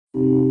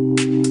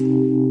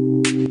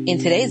In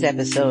today's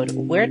episode,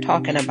 we're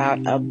talking about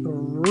a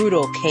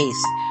brutal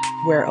case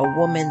where a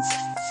woman's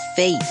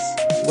face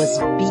was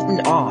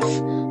beaten off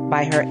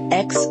by her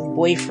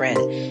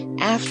ex-boyfriend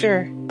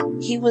after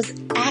he was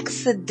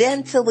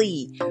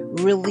accidentally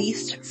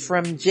released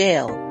from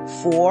jail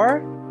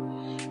for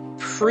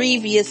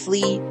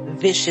previously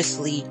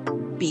viciously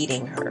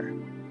beating her.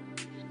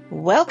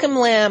 Welcome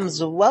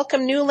lambs,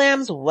 welcome new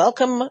lambs,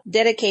 welcome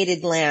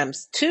dedicated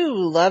lambs to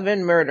Love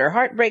and Murder,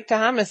 Heartbreak to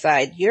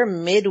Homicide, your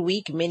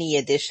midweek mini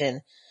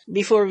edition.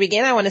 Before we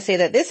begin, I want to say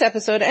that this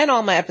episode and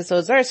all my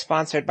episodes are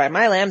sponsored by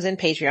my lambs and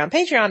Patreon,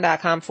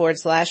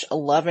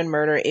 patreon.com/Love and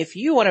Murder. If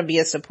you want to be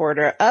a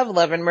supporter of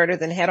Love and Murder,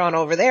 then head on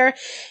over there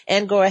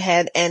and go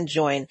ahead and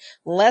join.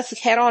 Let's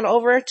head on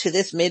over to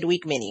this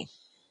midweek mini.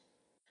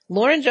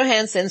 Lauren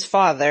Johansen's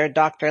father,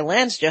 Dr.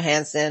 Lance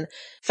Johansen,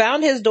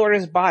 found his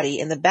daughter's body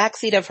in the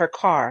backseat of her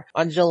car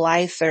on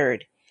July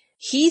 3rd.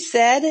 He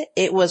said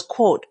it was,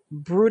 quote,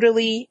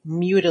 brutally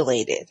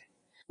mutilated.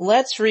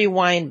 Let's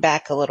rewind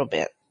back a little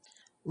bit.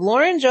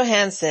 Lauren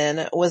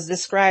Johansen was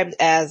described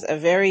as a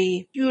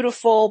very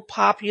beautiful,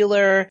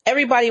 popular,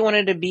 everybody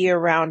wanted to be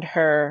around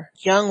her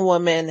young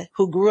woman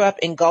who grew up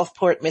in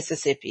Gulfport,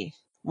 Mississippi.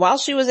 While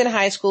she was in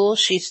high school,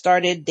 she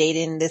started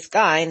dating this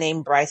guy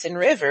named Bricen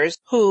Rivers,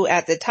 who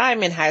at the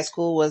time in high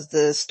school was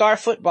the star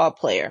football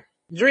player.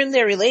 During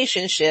their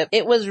relationship,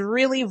 it was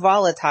really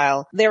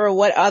volatile. There were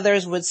what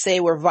others would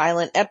say were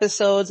violent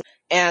episodes,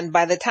 and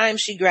by the time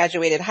she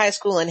graduated high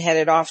school and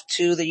headed off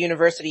to the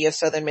University of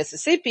Southern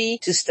Mississippi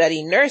to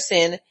study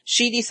nursing,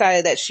 she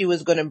decided that she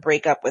was going to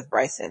break up with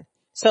Bricen.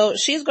 So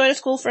she's going to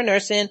school for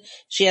nursing.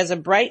 She has a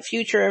bright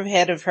future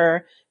ahead of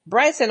her.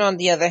 Bricen, on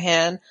the other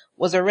hand,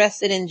 was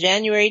arrested in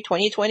January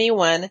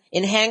 2021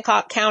 in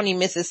Hancock County,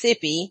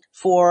 Mississippi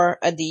for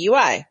a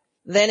DUI.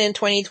 Then in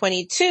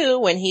 2022,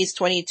 when he's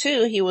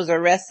 22, he was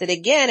arrested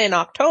again in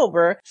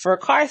October for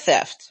car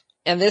theft.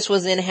 And this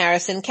was in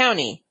Harrison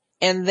County.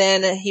 And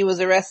then he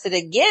was arrested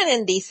again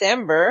in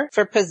December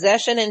for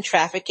possession and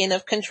trafficking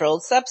of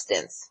controlled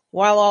substance.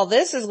 While all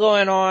this is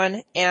going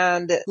on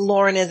and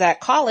Lauren is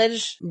at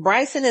college,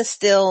 Bricen is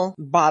still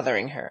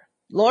bothering her.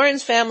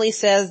 Lauren's family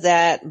says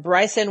that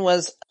Bricen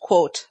was,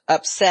 quote,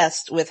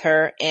 obsessed with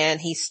her and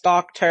he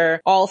stalked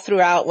her all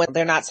throughout when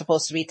they're not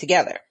supposed to be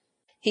together.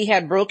 He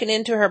had broken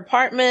into her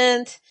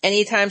apartment.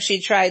 Anytime she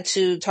tried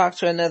to talk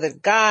to another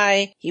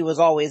guy, he was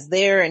always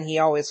there and he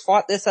always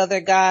fought this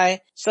other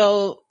guy.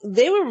 So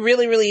they were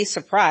really, really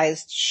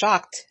surprised,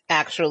 shocked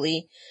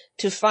actually,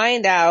 to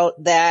find out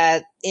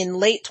that in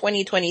late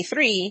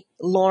 2023,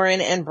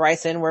 Lauren and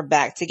Bricen were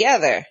back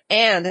together.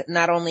 And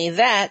not only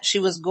that, she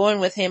was going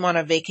with him on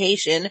a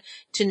vacation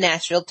to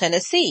Nashville,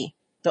 Tennessee.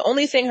 The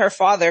only thing her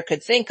father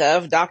could think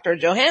of, Dr.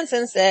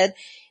 Johansen said,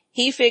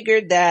 he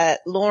figured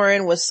that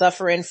Lauren was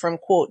suffering from,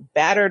 quote,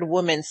 battered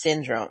woman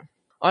syndrome.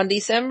 On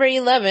December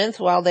 11th,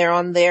 while they're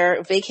on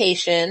their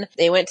vacation,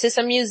 they went to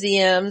some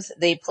museums,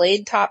 they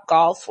played Top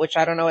Golf, which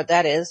I don't know what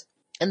that is.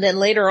 And then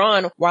later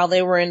on, while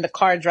they were in the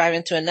car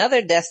driving to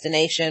another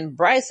destination,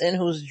 Bricen,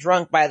 who's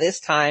drunk by this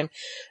time,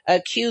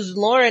 accused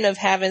Lauren of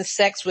having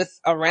sex with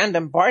a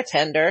random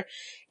bartender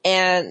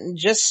and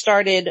just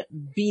started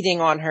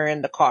beating on her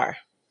in the car.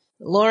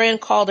 Lauren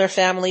called her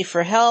family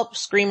for help,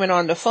 screaming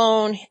on the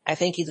phone, "I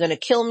think he's going to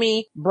kill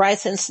me."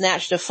 Bricen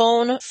snatched the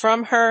phone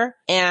from her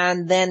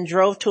and then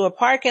drove to a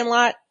parking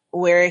lot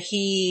where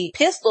he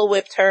pistol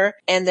whipped her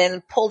and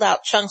then pulled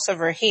out chunks of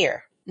her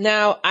hair.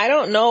 Now, I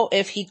don't know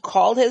if he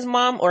called his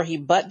mom or he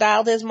butt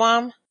dialed his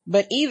mom,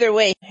 but either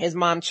way, his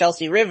mom,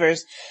 Chelsea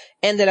Rivers,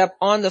 ended up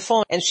on the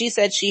phone and she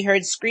said she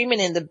heard screaming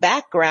in the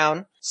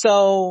background.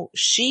 So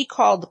she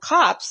called the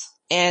cops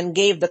and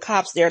gave the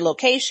cops their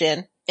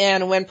location.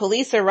 And when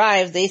police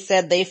arrived, they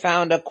said they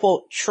found a,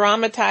 quote,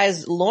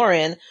 traumatized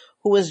Lauren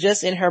who was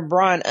just in her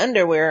bra and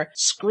underwear,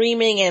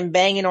 screaming and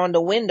banging on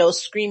the window,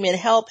 screaming,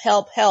 "Help,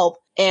 help, help,"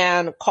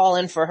 and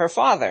calling for her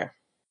father.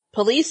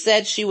 Police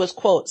said she was,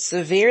 quote,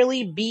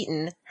 severely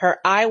beaten, her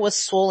eye was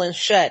swollen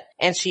shut,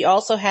 and she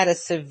also had a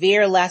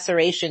severe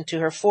laceration to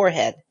her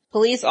forehead.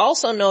 Police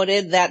also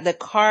noted that the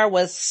car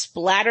was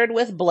splattered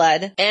with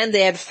blood, and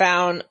they had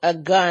found a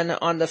gun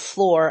on the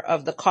floor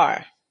of the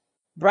car.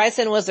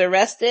 Bricen was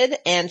arrested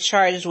and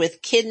charged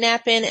with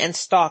kidnapping and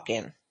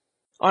stalking.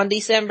 On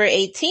December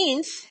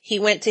 18th, he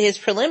went to his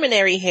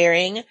preliminary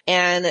hearing,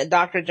 and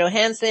Dr.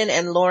 Johansen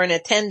and Lauren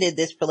attended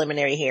this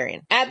preliminary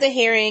hearing. At the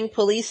hearing,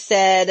 police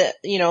said,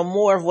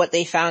 more of what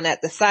they found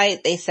at the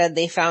site. They said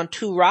they found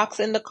 2 rocks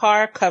in the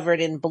car covered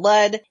in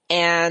blood,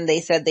 and they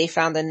said they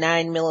found a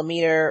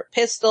 9mm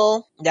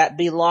pistol that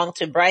belonged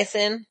to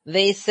Bricen.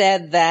 They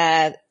said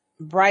that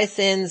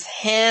Bricen's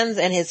hands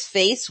and his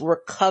face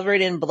were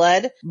covered in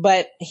blood,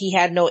 but he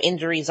had no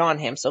injuries on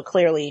him. So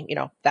clearly,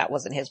 that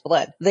wasn't his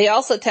blood. They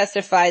also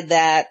testified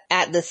that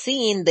at the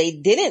scene, they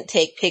didn't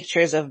take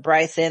pictures of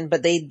Bricen,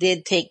 but they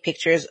did take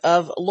pictures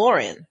of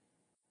Lauren.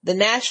 The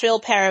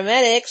Nashville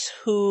paramedics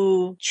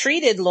who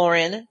treated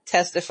Lauren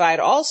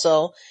testified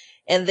also,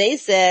 and they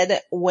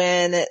said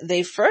when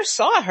they first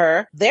saw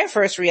her, their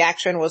first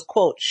reaction was,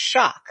 quote,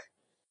 shock.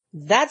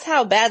 That's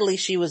how badly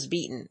she was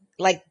beaten.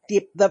 Like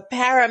the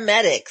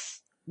paramedics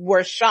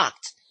were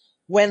shocked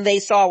when they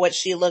saw what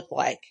she looked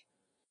like.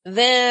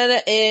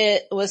 Then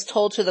it was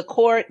told to the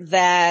court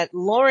that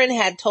Lauren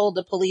had told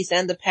the police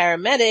and the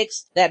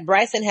paramedics that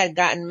Bricen had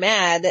gotten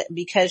mad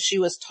because she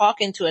was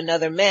talking to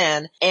another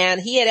man, and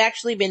he had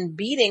actually been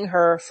beating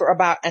her for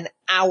about an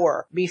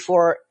hour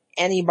before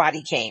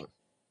anybody came.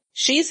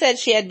 She said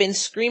she had been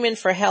screaming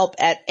for help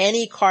at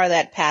any car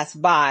that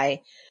passed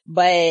by,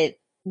 but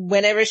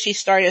whenever she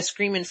started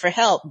screaming for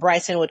help,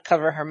 Bricen would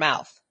cover her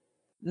mouth.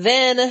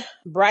 Then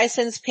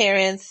Bricen's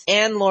parents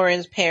and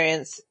Lauren's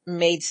parents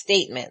made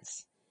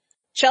statements.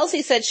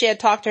 Chelsea said she had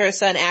talked to her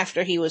son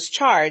after he was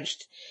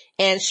charged,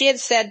 and she had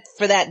said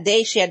for that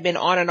day she had been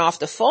on and off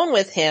the phone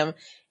with him,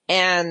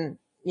 and,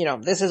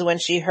 this is when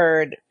she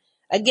heard,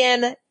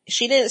 again,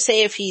 she didn't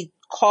say if he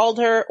called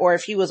her or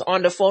if he was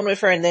on the phone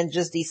with her and then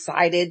just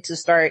decided to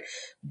start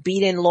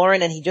beating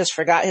Lauren and he just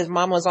forgot his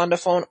mom was on the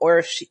phone, or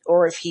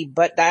if he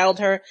butt dialed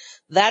her.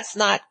 That's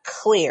not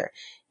clear.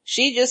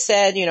 She just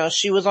said,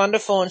 she was on the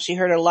phone, she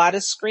heard a lot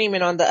of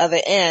screaming on the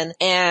other end,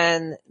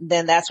 and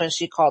then that's when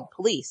she called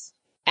police.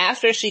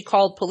 After she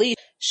called police,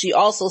 she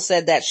also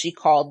said that she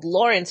called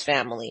Lauren's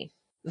family.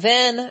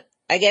 Then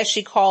I guess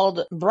she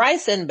called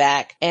Bricen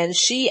back and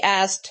she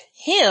asked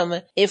him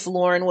if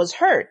Lauren was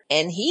hurt.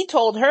 And he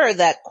told her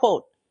that,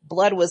 quote,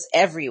 blood was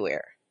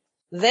everywhere.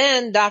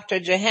 Then Dr.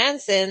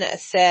 Johansen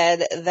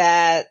said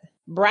that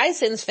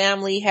Bricen's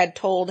family had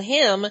told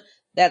him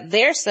that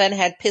their son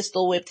had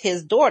pistol whipped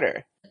his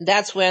daughter.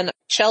 That's when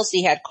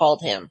Chelsea had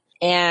called him.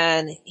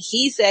 And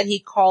he said he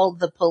called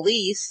the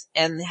police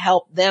and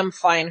helped them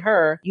find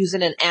her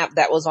using an app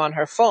that was on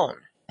her phone.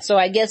 So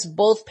I guess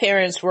both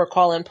parents were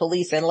calling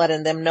police and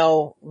letting them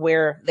know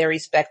where their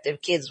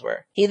respective kids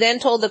were. He then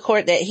told the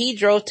court that he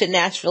drove to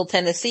Nashville,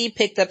 Tennessee,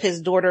 picked up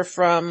his daughter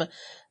from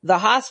the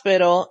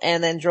hospital,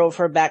 and then drove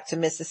her back to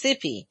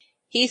Mississippi.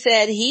 He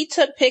said he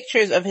took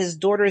pictures of his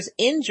daughter's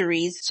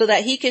injuries so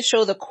that he could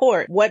show the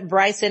court what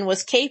Bricen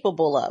was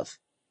capable of.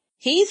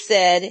 He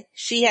said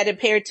she had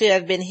appeared to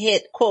have been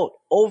hit, quote,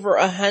 over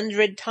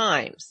 100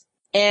 times.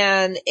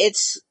 And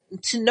it's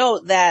to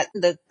note that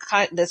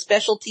the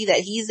specialty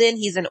that he's in,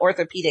 he's an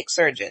orthopedic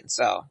surgeon.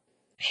 So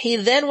he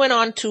then went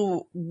on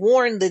to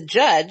warn the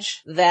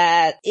judge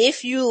that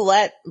if you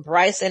let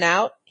Bricen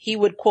out, he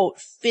would, quote,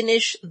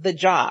 finish the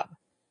job.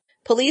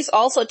 Police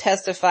also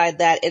testified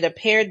that it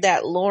appeared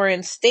that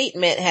Lauren's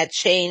statement had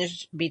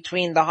changed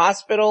between the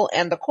hospital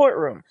and the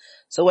courtroom.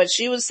 So what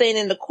she was saying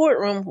in the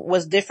courtroom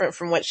was different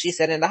from what she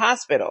said in the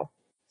hospital.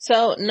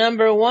 So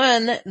number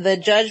one, the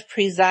judge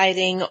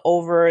presiding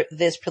over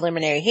this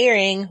preliminary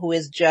hearing, who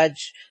is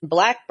Judge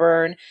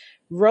Blackburn,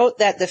 wrote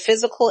that the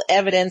physical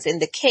evidence in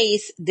the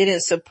case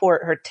didn't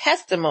support her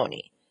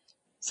testimony.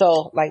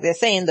 So like they're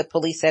saying, the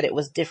police said it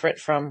was different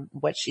from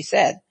what she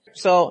said.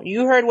 So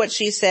you heard what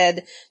she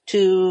said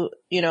to,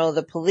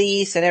 the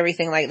police and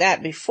everything like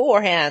that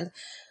beforehand.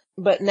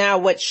 But now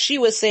what she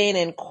was saying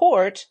in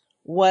court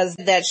was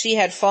that she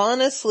had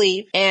fallen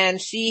asleep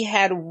and she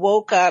had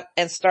woke up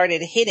and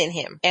started hitting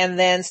him and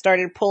then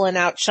started pulling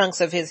out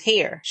chunks of his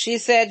hair. She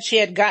said she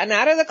had gotten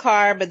out of the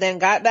car, but then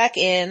got back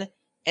in,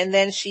 and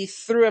then she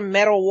threw a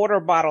metal water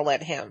bottle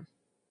at him.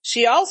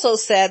 She also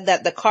said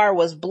that the car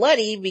was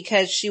bloody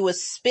because she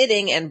was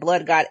spitting and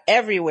blood got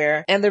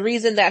everywhere. And the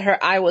reason that her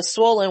eye was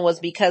swollen was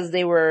because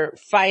they were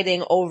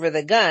fighting over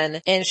the gun.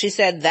 And she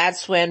said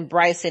that's when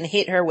Bricen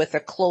hit her with a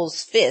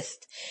closed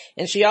fist.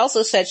 And she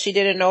also said she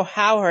didn't know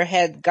how her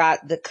head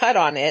got the cut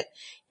on it.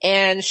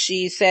 And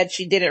she said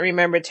she didn't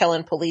remember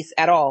telling police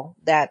at all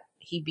that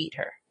he beat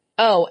her.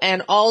 Oh,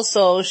 and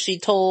also she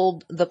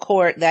told the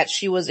court that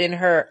she was in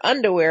her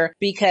underwear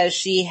because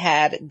she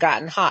had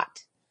gotten hot.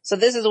 So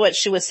this is what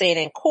she was saying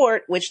in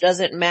court, which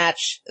doesn't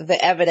match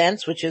the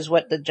evidence, which is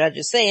what the judge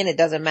is saying. It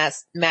doesn't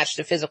match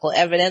the physical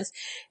evidence.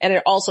 And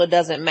it also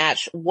doesn't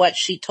match what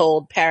she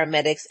told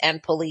paramedics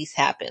and police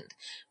happened,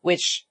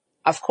 which,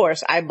 of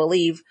course, I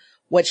believe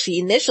what she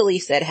initially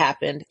said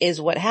happened is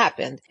what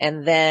happened.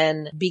 And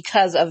then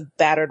because of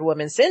battered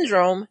woman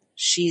syndrome,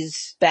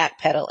 she's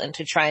backpedaling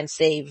to try and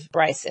save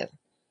Bricen.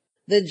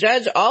 The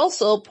judge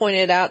also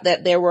pointed out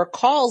that there were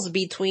calls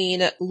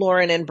between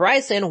Lauren and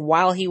Bricen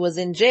while he was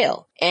in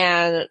jail.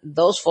 And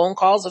those phone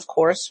calls, of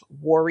course,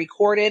 were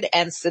recorded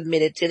and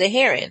submitted to the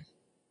hearing.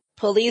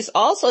 Police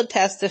also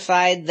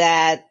testified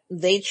that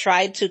they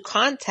tried to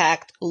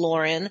contact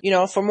Lauren,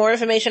 for more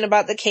information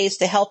about the case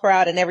to help her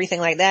out and everything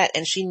like that.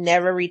 And she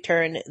never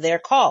returned their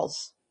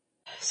calls.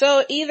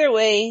 So either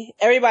way,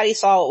 everybody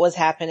saw what was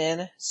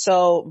happening.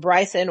 So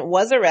Bricen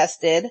was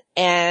arrested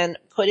and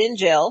put in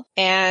jail,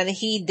 and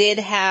he did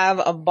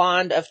have a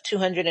bond of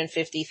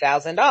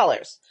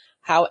 $250,000.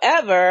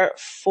 However,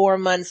 4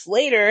 months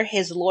later,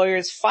 his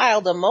lawyers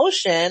filed a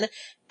motion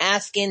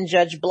asking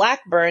Judge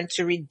Blackburn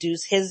to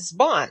reduce his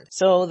bond.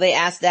 So they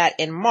asked that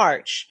in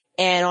March.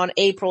 And on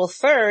April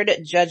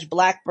 3rd, Judge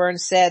Blackburn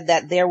said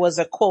that there was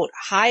a, quote,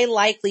 high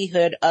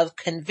likelihood of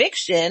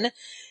conviction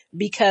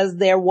because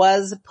there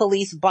was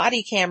police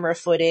body camera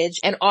footage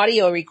and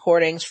audio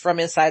recordings from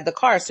inside the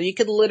car. So you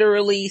could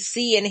literally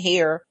see and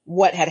hear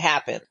what had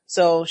happened.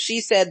 So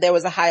she said there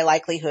was a high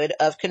likelihood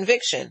of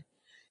conviction.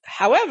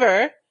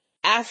 However,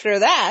 after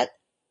that,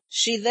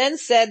 she then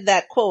said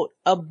that, quote,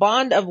 a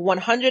bond of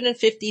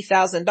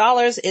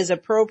 $150,000 is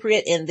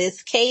appropriate in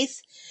this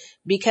case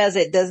because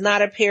it does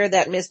not appear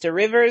that Mr.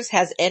 Rivers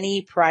has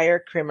any prior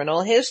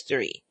criminal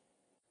history.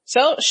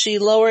 So she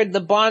lowered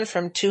the bond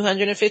from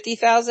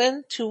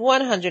 $250,000 to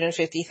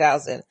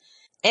 $150,000.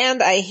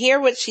 And I hear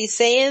what she's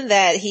saying,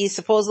 that he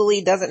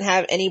supposedly doesn't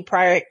have any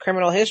prior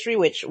criminal history,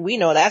 which we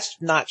know that's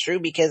not true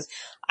because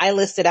I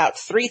listed out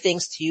 3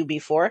 things to you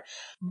before.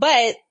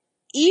 But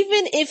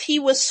even if he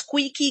was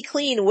squeaky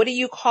clean, what are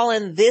you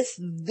calling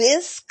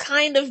this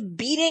kind of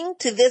beating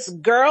to this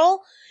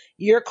girl?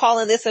 You're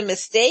calling this a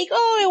mistake?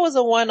 Oh, it was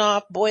a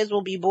one-off. Boys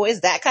will be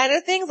boys. That kind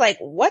of thing. Like,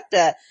 what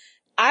the?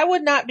 I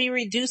would not be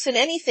reducing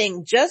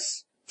anything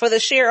just for the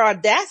sheer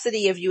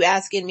audacity of you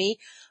asking me.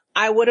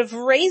 I would have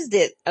raised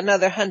it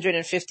another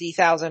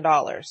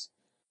 $150,000.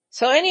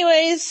 So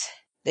anyways,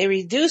 they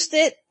reduced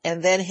it,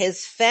 and then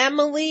his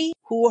family,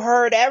 who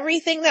heard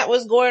everything that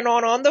was going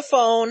on the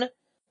phone,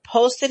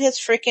 posted his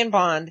freaking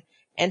bond,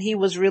 and he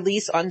was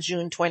released on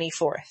June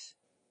 24th.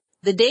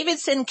 The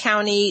Davidson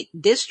County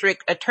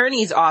District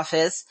Attorney's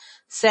Office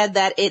said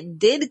that it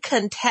did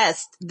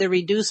contest the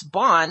reduced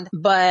bond,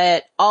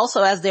 but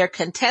also as they're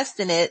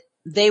contesting it,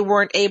 they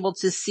weren't able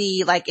to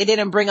see, like, it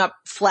didn't bring up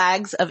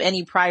flags of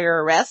any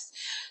prior arrests.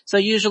 So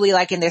usually,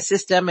 like, in their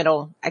system,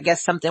 I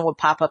guess something would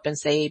pop up and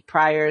say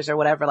priors or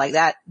whatever like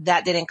that.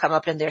 That didn't come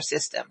up in their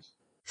system.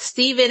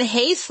 Stephen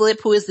Hayslip,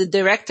 who is the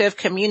director of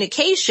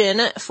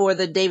communication for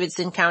the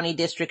Davidson County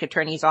District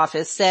Attorney's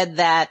Office, said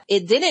that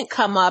it didn't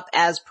come up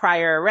as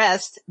prior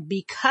arrests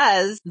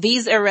because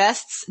these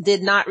arrests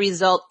did not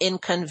result in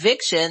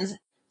convictions,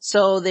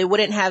 so they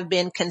wouldn't have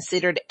been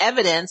considered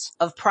evidence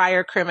of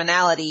prior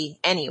criminality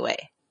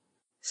anyway.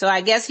 So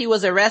I guess he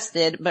was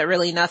arrested, but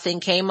really nothing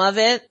came of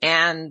it,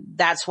 and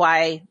that's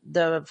why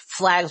the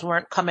flags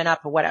weren't coming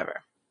up or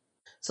whatever.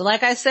 So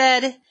like I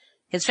said,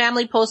 his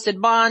family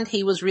posted bond.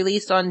 He was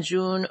released on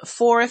June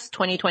 4th,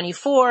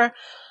 2024,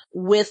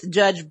 with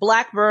Judge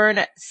Blackburn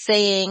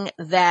saying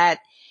that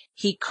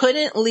he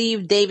couldn't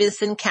leave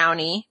Davidson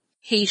County.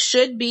 He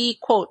should be,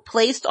 quote,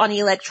 placed on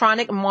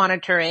electronic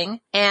monitoring,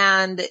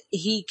 and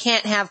he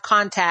can't have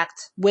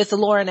contact with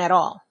Lauren at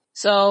all.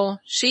 So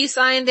she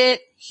signed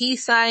it. He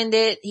signed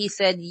it. He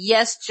said,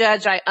 yes,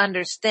 Judge, I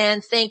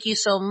understand. Thank you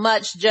so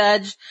much,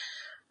 Judge.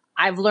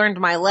 I've learned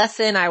my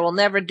lesson. I will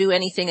never do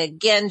anything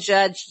again,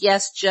 Judge.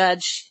 Yes,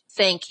 Judge.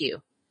 Thank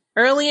you.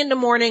 Early in the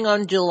morning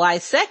on July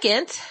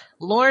 2nd,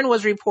 Lauren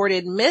was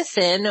reported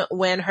missing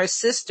when her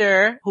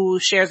sister, who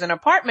shares an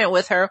apartment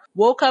with her,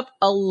 woke up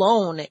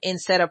alone in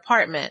said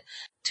apartment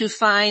to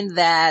find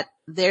that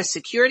their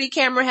security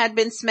camera had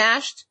been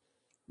smashed,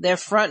 their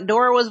front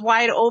door was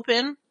wide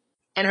open,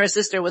 and her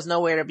sister was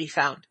nowhere to be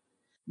found.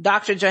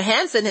 Dr.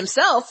 Johansen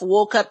himself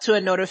woke up to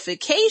a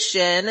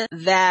notification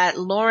that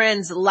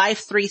Lauren's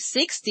Life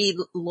 360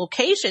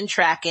 location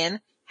tracking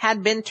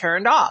had been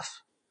turned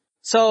off.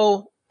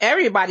 So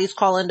everybody's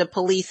calling the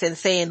police and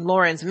saying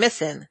Lauren's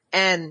missing,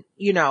 and,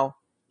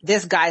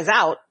 this guy's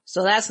out.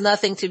 So that's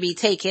nothing to be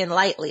taken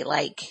lightly,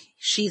 like,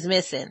 she's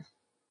missing.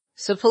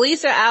 So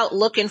police are out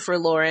looking for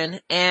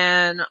Lauren,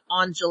 and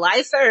on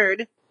July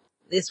 3rd,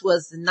 this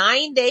was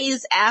 9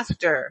 days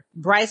after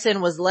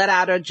Bricen was let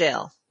out of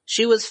jail,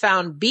 she was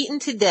found beaten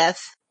to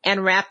death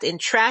and wrapped in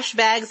trash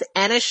bags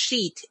and a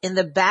sheet in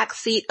the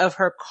backseat of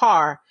her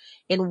car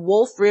in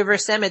Wolf River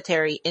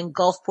Cemetery in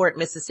Gulfport,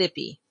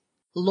 Mississippi.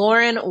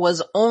 Lauren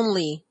was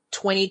only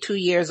 22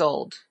 years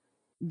old.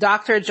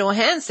 Dr.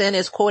 Johansen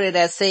is quoted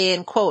as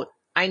saying, quote,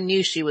 I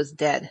knew she was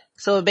dead.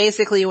 So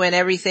basically when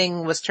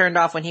everything was turned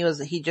off, when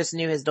he just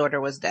knew his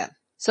daughter was dead.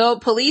 So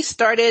police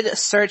started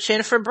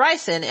searching for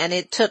Bricen, and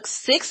it took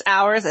 6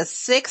 hours, a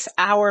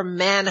 6-hour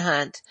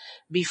manhunt,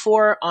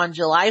 before on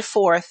July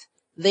 4th,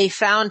 they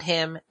found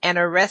him and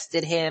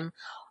arrested him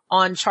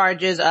on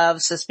charges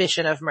of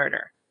suspicion of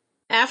murder.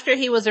 After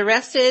he was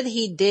arrested,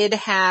 he did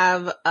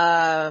have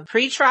a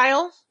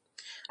pretrial.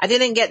 I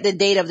didn't get the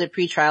date of the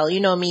pretrial. You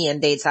know me and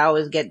dates. I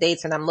always get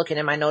dates, and I'm looking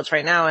at my notes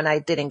right now, and I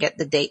didn't get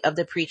the date of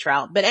the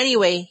pretrial. But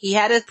anyway, he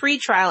had a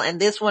pretrial, and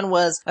this one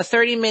was a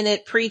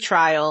 30-minute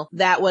pretrial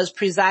that was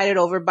presided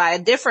over by a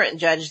different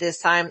judge this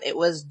time. It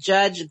was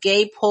Judge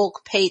Gay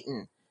Polk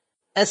Payton.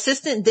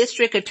 Assistant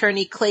District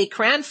Attorney Clay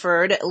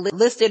Cranford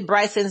listed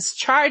Bricen's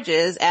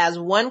charges as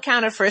 1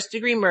 count of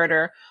first-degree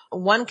murder,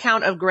 1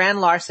 count of grand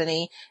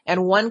larceny,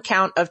 and 1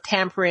 count of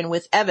tampering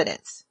with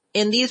evidence.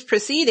 In these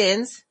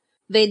proceedings,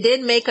 they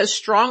did make a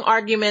strong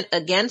argument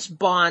against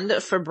bond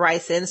for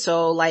Bricen.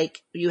 So like,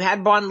 you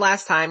had bond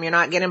last time, you're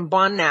not getting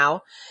bond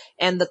now.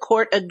 And the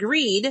court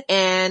agreed,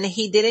 and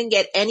he didn't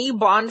get any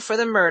bond for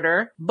the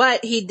murder,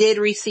 but he did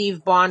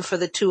receive bond for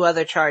the 2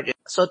 other charges.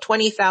 So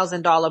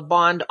 $20,000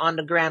 bond on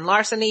the grand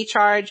larceny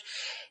charge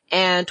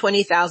and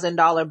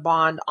 $20,000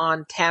 bond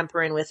on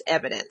tampering with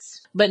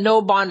evidence. But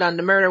no bond on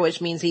the murder,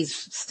 which means he's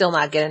still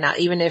not getting out.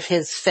 Even if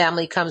his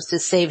family comes to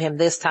save him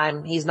this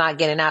time, he's not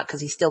getting out because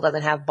he still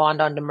doesn't have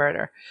bond on the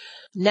murder.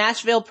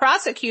 Nashville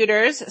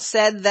prosecutors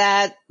said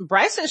that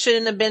Bricen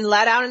shouldn't have been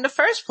let out in the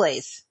first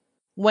place.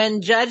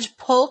 When Judge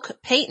Polk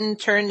Payton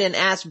turned and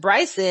asked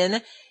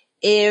Bricen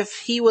if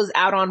he was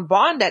out on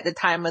bond at the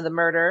time of the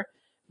murder,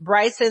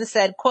 Bricen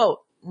said, quote,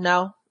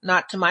 "No,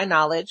 not to my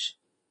knowledge."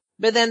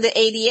 But then the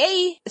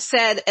ADA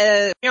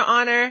said, Your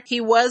Honor,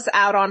 he was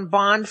out on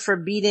bond for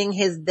beating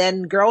his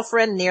then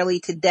girlfriend nearly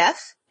to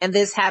death, and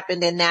this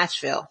happened in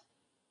Nashville.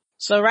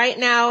 So right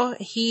now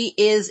he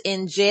is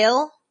in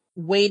jail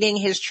waiting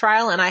his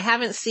trial, and I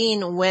haven't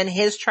seen when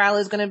his trial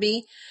is going to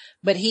be,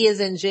 but he is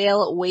in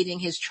jail waiting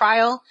his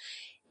trial.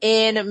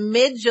 In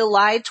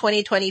mid-July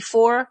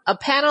 2024, a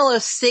panel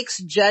of 6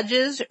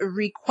 judges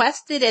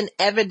requested an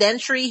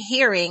evidentiary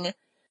hearing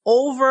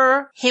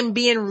over him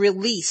being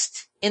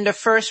released in the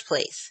first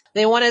place.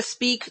 They want to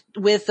speak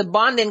with the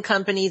bonding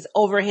companies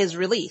over his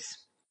release.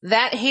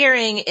 That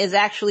hearing is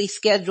actually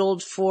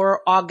scheduled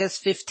for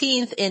August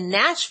 15th in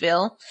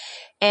Nashville,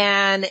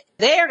 and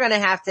they're going to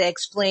have to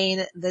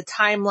explain the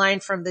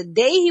timeline from the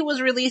day he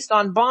was released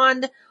on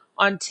bond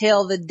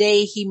until the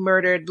day he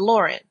murdered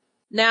Lauren.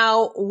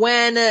 Now,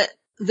 when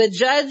the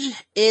judge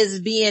is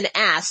being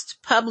asked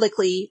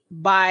publicly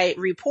by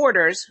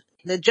reporters,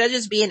 the judge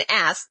is being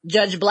asked,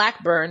 Judge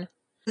Blackburn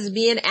is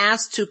being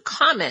asked to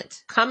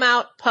come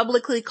out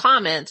publicly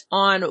comment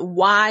on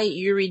why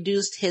you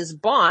reduced his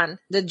bond.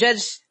 The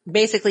judge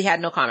basically had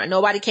no comment.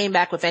 Nobody came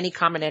back with any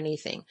comment,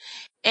 anything.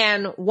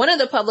 And one of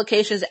the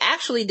publications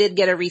actually did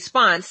get a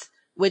response,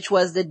 which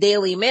was the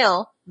Daily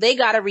Mail. They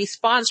got a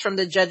response from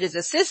the judge's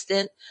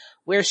assistant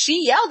where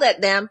she yelled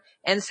at them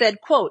and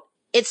said, quote,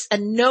 "It's a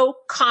no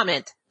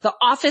comment. The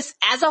office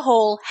as a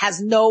whole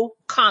has no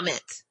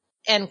comment,"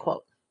 end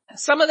quote.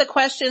 Some of the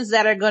questions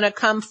that are going to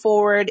come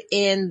forward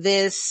in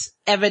this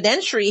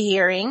evidentiary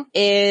hearing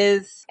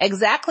is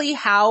exactly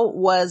how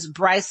was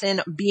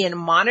Bricen being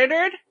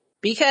monitored?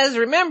 Because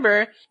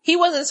remember, he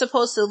wasn't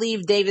supposed to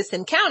leave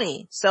Davidson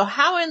County. So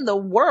how in the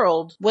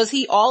world was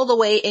he all the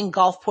way in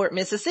Gulfport,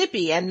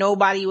 Mississippi? And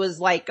nobody was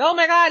like, oh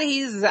my God,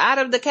 he's out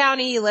of the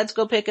county. Let's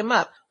go pick him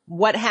up.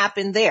 What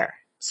happened there?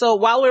 So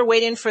while we're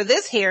waiting for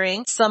this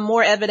hearing, some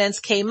more evidence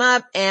came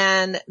up,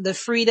 and the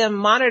Freedom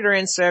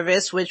Monitoring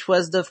Service, which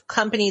was the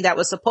company that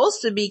was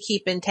supposed to be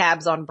keeping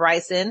tabs on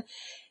Bricen,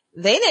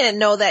 they didn't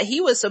know that he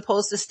was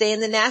supposed to stay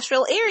in the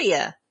Nashville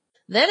area.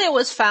 Then it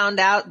was found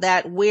out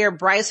that where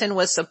Bricen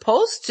was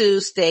supposed to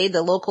stay,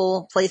 the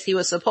local place he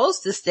was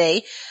supposed to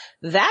stay,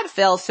 that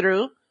fell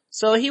through.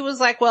 So he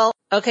was like, well,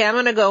 okay, I'm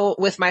going to go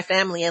with my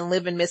family and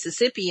live in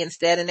Mississippi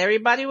instead. And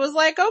everybody was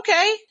like,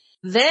 okay.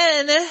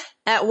 Then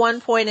at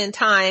one point in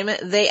time,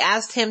 they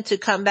asked him to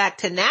come back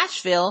to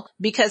Nashville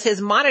because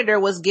his monitor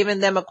was giving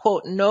them a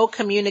quote, no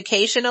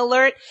communication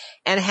alert,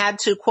 and had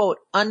to quote,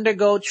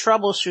 undergo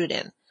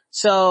troubleshooting.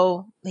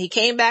 So he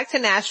came back to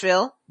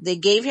Nashville. They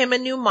gave him a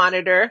new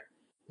monitor.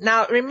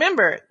 Now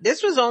remember,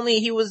 this was only,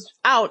 he was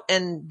out,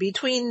 and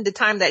between the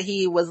time that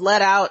he was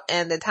let out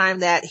and the time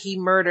that he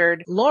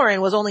murdered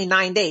Lauren was only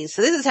 9 days.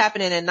 So this is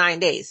happening in 9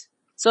 days.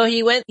 So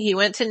he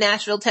went to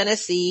Nashville,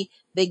 Tennessee.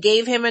 They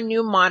gave him a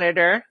new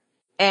monitor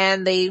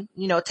and they,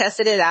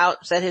 tested it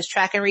out, said his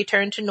tracking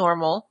returned to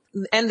normal.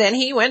 And then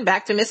he went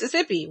back to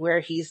Mississippi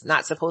where he's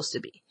not supposed to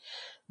be.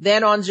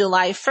 Then on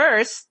July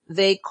 1st,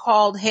 they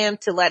called him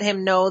to let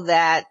him know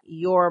that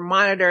your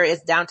monitor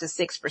is down to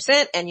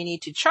 6% and you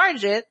need to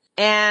charge it.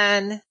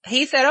 And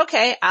he said,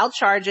 okay, I'll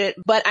charge it,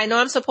 but I know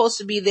I'm supposed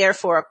to be there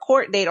for a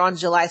court date on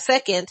July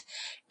 2nd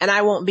and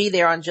I won't be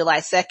there on July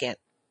 2nd.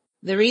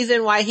 The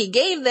reason why he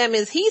gave them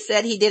is he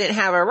said he didn't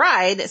have a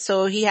ride,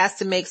 so he has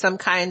to make some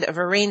kind of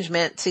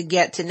arrangement to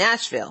get to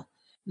Nashville.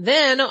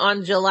 Then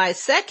on July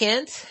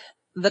 2nd,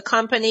 the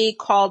company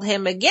called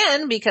him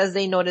again because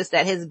they noticed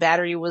that his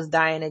battery was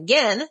dying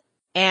again,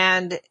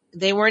 and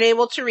they weren't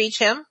able to reach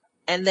him.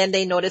 And then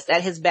they noticed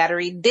that his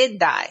battery did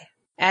die.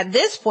 At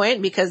this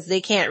point, because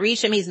they can't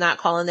reach him, he's not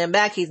calling them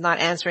back, he's not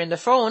answering the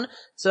phone.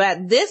 So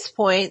at this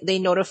point, they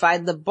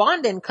notified the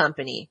bonding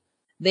company.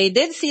 They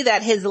did see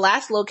that his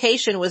last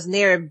location was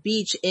near a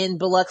beach in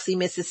Biloxi,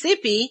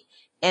 Mississippi.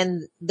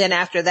 And then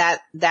after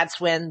that,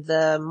 that's when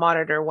the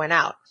monitor went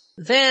out.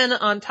 Then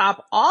on top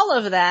of all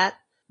of that,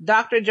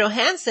 Dr.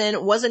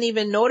 Johansen wasn't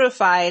even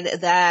notified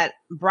that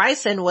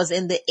Bricen was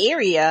in the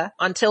area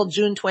until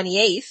June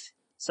 28th.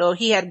 So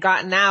he had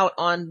gotten out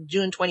on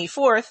June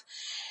 24th.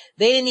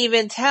 They didn't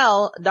even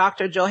tell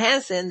Dr.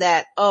 Johansen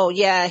that, oh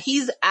yeah,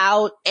 he's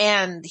out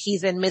and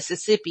he's in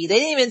Mississippi. They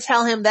didn't even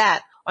tell him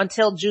that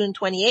until June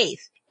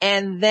 28th.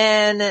 And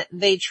then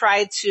they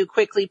tried to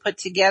quickly put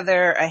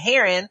together a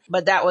hearing,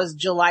 but that was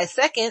July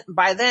 2nd.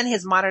 By then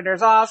his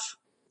monitor's off.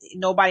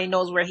 Nobody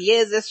knows where he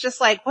is. It's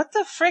just like, what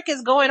the frick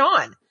is going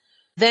on?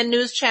 Then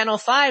News Channel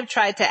 5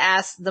 tried to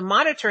ask the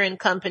monitoring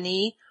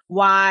company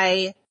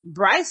why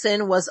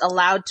Bricen was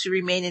allowed to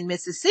remain in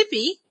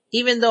Mississippi.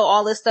 Even though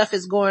all this stuff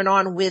is going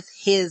on with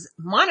his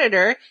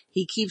monitor,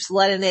 he keeps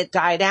letting it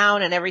die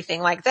down and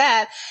everything like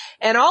that.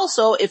 And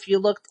also, if you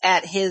looked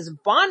at his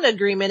bond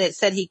agreement, it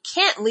said he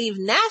can't leave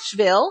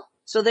Nashville.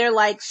 So they're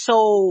like,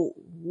 so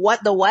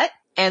what the what?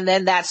 And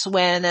then that's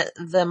when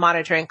the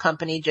monitoring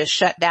company just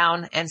shut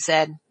down and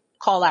said,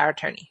 call our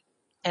attorney.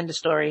 End of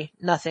story.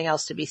 Nothing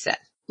else to be said.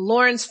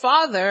 Lauren's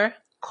father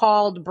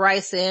called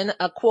Bricen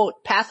a,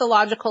 quote,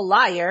 pathological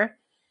liar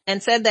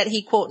and said that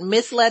he, quote,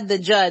 misled the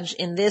judge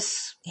in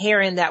this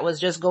hearing that was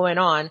just going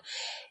on.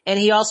 And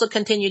he also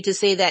continued to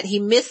say that he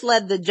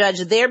misled the judge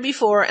there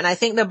before. And I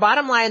think the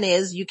bottom line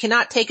is you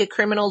cannot take a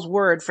criminal's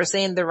word for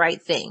saying the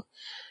right thing.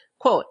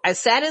 Quote, I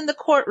sat in the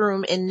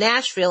courtroom in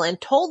Nashville and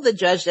told the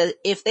judge that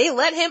if they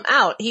let him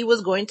out, he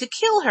was going to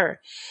kill her.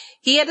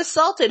 He had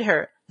assaulted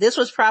her. This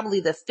was probably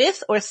the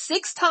 5th or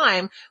 6th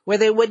time where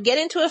they would get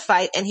into a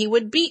fight and he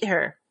would beat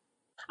her.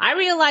 I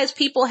realize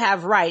people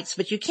have rights,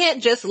 but you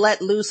can't just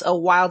let loose a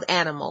wild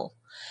animal.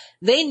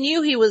 They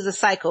knew he was a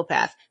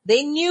psychopath.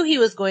 They knew he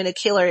was going to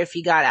kill her if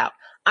he got out.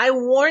 I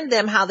warned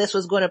them how this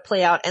was going to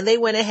play out, and they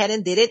went ahead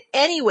and did it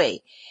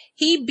anyway.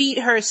 He beat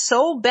her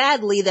so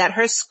badly that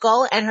her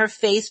skull and her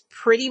face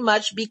pretty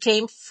much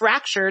became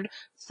fractured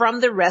from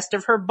the rest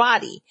of her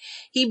body.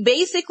 He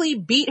basically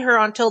beat her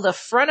until the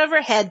front of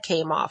her head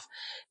came off.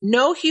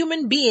 No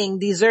human being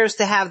deserves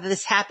to have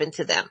this happen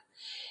to them.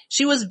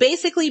 She was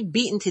basically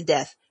beaten to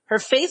death. Her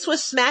face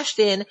was smashed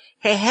in.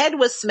 Her head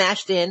was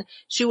smashed in.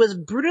 She was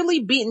brutally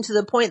beaten to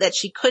the point that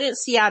she couldn't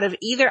see out of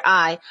either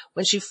eye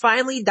when she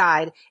finally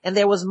died, and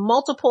there was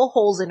multiple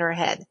holes in her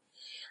head.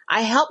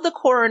 I helped the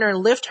coroner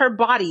lift her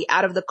body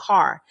out of the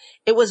car.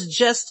 It was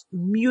just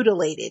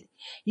mutilated.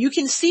 You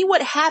can see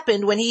what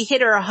happened when he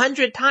hit her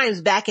 100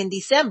 times back in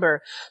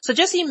December. So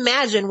just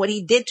imagine what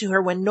he did to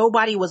her when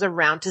nobody was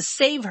around to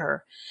save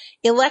her.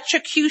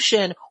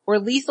 Electrocution or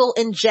lethal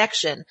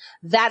injection.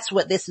 That's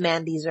what this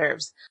man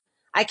deserves.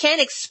 I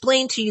can't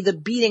explain to you the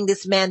beating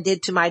this man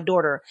did to my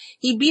daughter.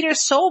 He beat her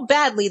so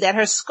badly that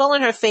her skull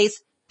and her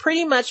face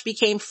pretty much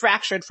became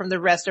fractured from the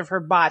rest of her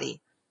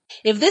body.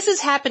 If this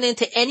is happening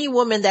to any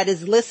woman that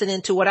is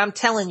listening to what I'm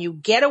telling you,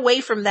 get away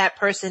from that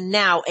person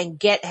now and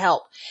get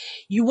help.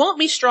 You won't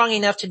be strong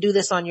enough to do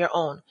this on your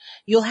own.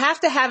 You'll have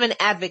to have an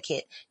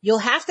advocate. You'll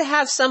have to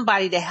have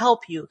somebody to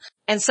help you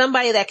and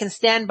somebody that can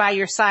stand by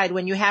your side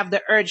when you have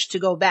the urge to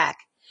go back.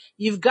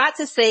 You've got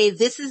to say,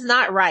 this is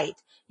not right.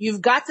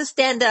 You've got to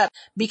stand up,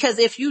 because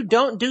if you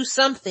don't do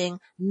something,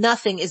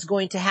 nothing is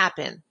going to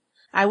happen.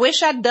 I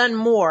wish I'd done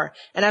more,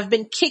 and I've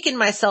been kicking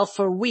myself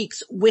for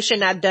weeks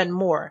wishing I'd done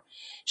more.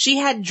 She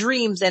had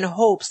dreams and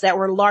hopes that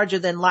were larger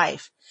than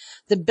life.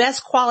 The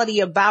best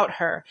quality about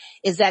her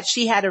is that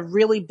she had a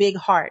really big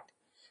heart.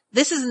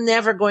 This is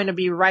never going to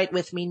be right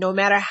with me, no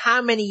matter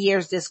how many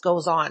years this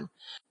goes on.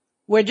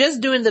 We're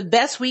just doing the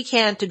best we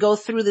can to go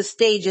through the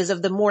stages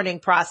of the mourning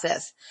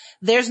process.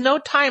 There's no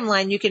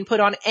timeline you can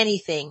put on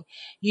anything.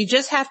 You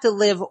just have to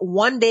live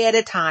one day at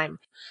a time.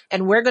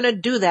 And we're going to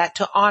do that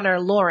to honor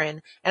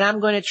Lauren. And I'm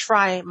going to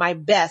try my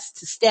best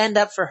to stand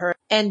up for her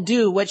and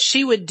do what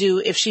she would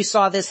do if she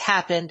saw this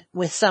happen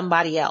with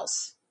somebody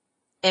else.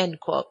 End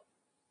quote.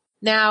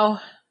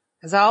 Now,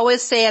 as I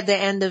always say at the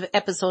end of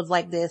episodes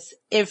like this,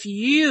 if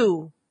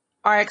you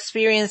are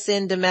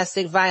experiencing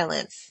domestic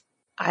violence,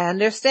 I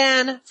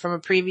understand from a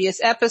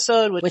previous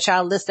episode, which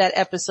I'll list that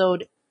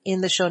episode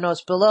in the show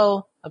notes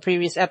below, a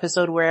previous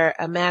episode where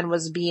a man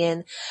was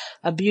being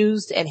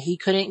abused and he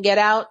couldn't get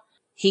out.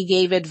 He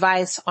gave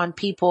advice on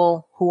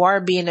people who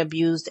are being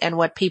abused and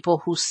what people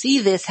who see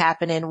this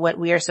happening, what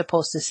we are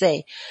supposed to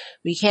say.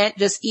 We can't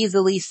just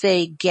easily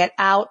say, get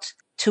out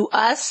to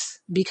us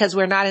because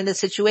we're not in the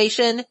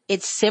situation.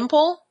 It's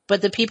simple,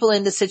 but the people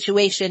in the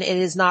situation, it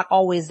is not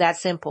always that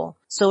simple.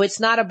 So it's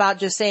not about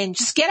just saying,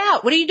 just get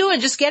out. What are you doing?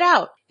 Just get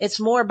out. It's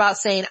more about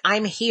saying,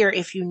 I'm here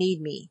if you need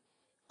me.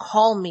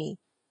 Call me.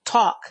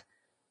 Talk.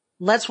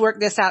 Let's work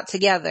this out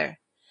together.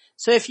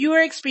 So if you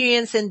are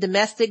experiencing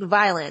domestic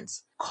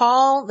violence,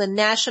 call the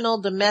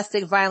National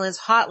Domestic Violence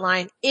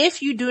Hotline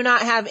if you do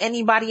not have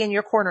anybody in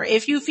your corner.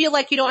 If you feel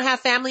like you don't have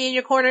family in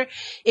your corner,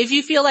 if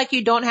you feel like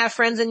you don't have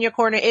friends in your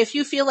corner, if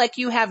you feel like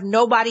you have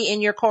nobody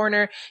in your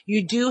corner,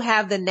 you do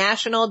have the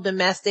National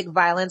Domestic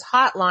Violence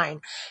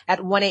Hotline at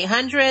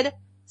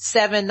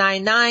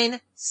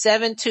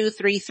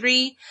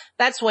 1-800-799-7233.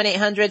 That's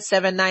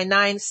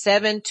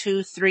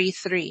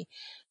 1-800-799-7233.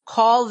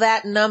 Call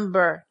that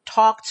number.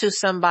 Talk to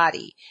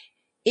somebody.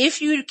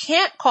 If you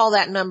can't call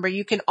that number,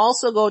 you can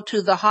also go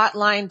to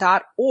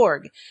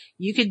thehotline.org.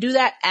 You could do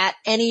that at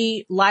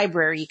any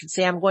library. You could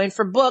say, I'm going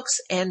for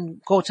books,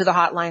 and go to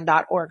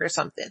thehotline.org or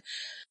something.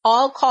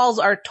 All calls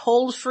are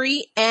toll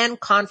free and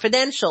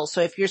confidential.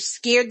 So if you're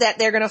scared that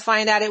they're going to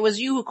find out it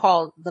was you who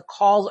called, the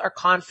calls are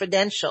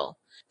confidential.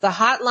 The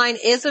hotline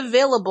is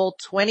available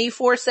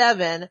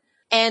 24/7.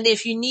 And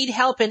if you need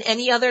help in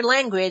any other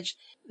language,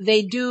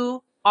 they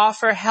do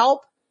offer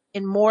help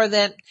in more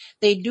than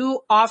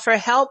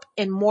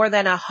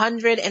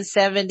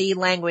 170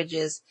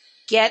 languages.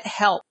 Get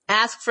help.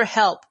 Ask for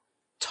help.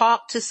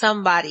 talk to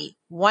somebody.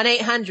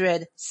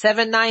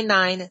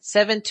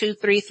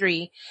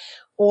 1-800-799-7233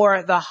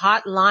 or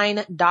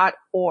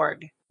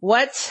thehotline.org.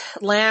 What,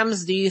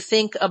 lambs, do you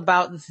think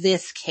about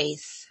this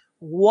case?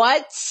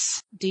 What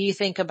do you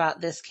think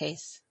about this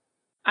case?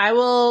 I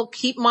will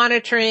keep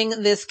monitoring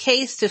this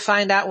case to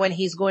find out when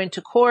he's going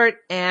to court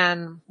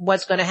and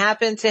what's going to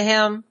happen to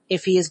him,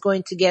 if he is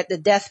going to get the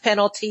death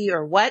penalty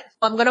or what.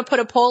 I'm going to put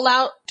a poll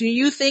out. Do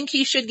you think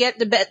he should get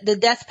the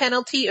death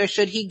penalty, or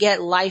should he get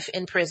life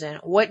in prison?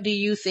 What do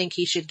you think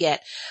he should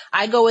get?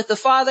 I go with the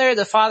father.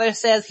 The father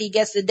says he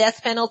gets the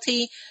death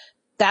penalty.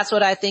 That's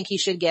what I think he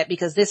should get,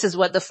 because this is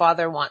what the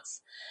father wants.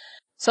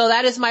 So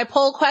that is my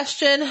poll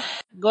question.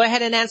 Go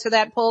ahead and answer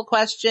that poll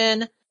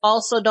question.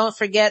 Also, don't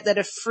forget that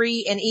a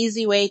free and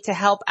easy way to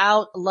help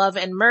out Love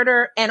and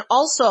Murder, and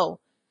also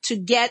to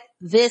get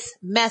this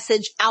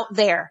message out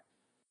there,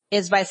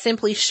 is by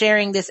simply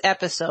sharing this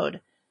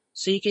episode.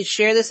 So you can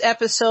share this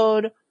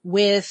episode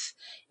with,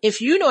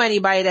 if you know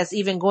anybody that's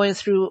even going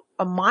through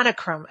a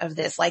monochrome of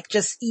this, like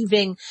just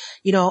even,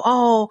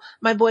 oh,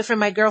 my boyfriend,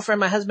 my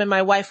girlfriend, my husband,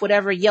 my wife,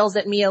 whatever, yells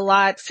at me a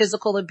lot,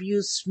 physical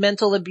abuse,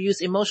 mental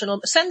abuse,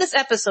 emotional, send this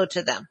episode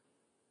to them.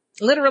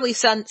 Literally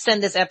send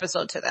this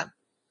episode to them.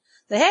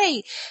 Say,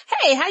 hey,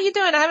 how you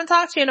doing? I haven't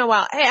talked to you in a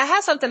while. Hey, I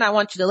have something I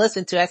want you to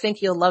listen to. I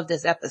think you'll love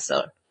this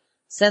episode.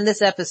 Send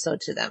this episode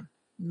to them.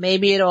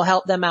 Maybe it'll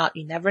help them out.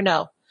 You never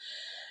know.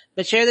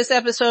 But share this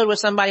episode with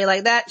somebody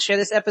like that. Share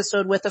this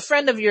episode with a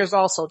friend of yours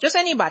also. Just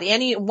anybody,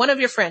 any one of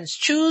your friends.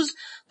 Choose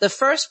the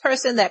first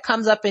person that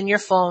comes up in your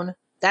phone.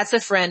 That's a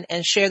friend,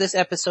 and share this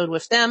episode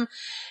with them.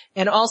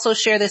 And also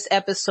share this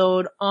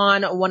episode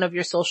on one of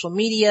your social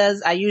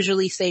medias. I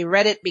usually say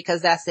Reddit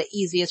because that's the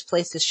easiest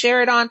place to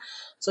share it on.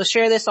 So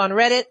share this on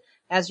Reddit.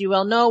 As you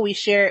well know, we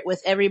share it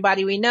with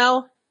everybody we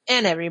know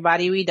and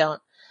everybody we don't.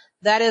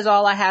 That is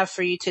all I have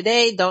for you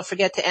today. Don't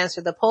forget to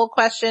answer the poll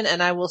question,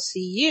 and I will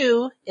see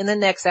you in the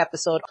next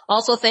episode.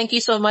 Also, thank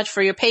you so much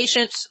for your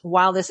patience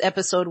while this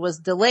episode was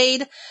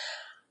delayed.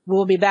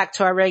 We'll be back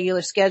to our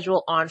regular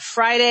schedule on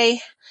Friday,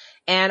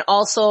 and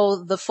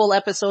also the full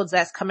episodes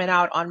that's coming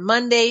out on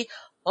Monday.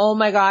 Oh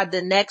my God,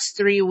 the next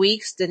 3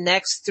 weeks, the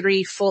next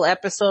 3 full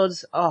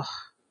episodes. Oh,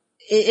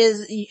 it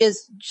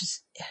is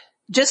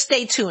just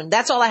stay tuned.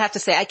 That's all I have to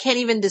say. I can't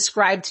even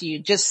describe to you.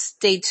 Just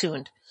stay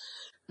tuned.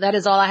 That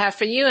is all I have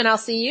for you, and I'll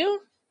see you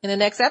in the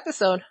next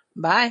episode.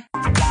 Bye.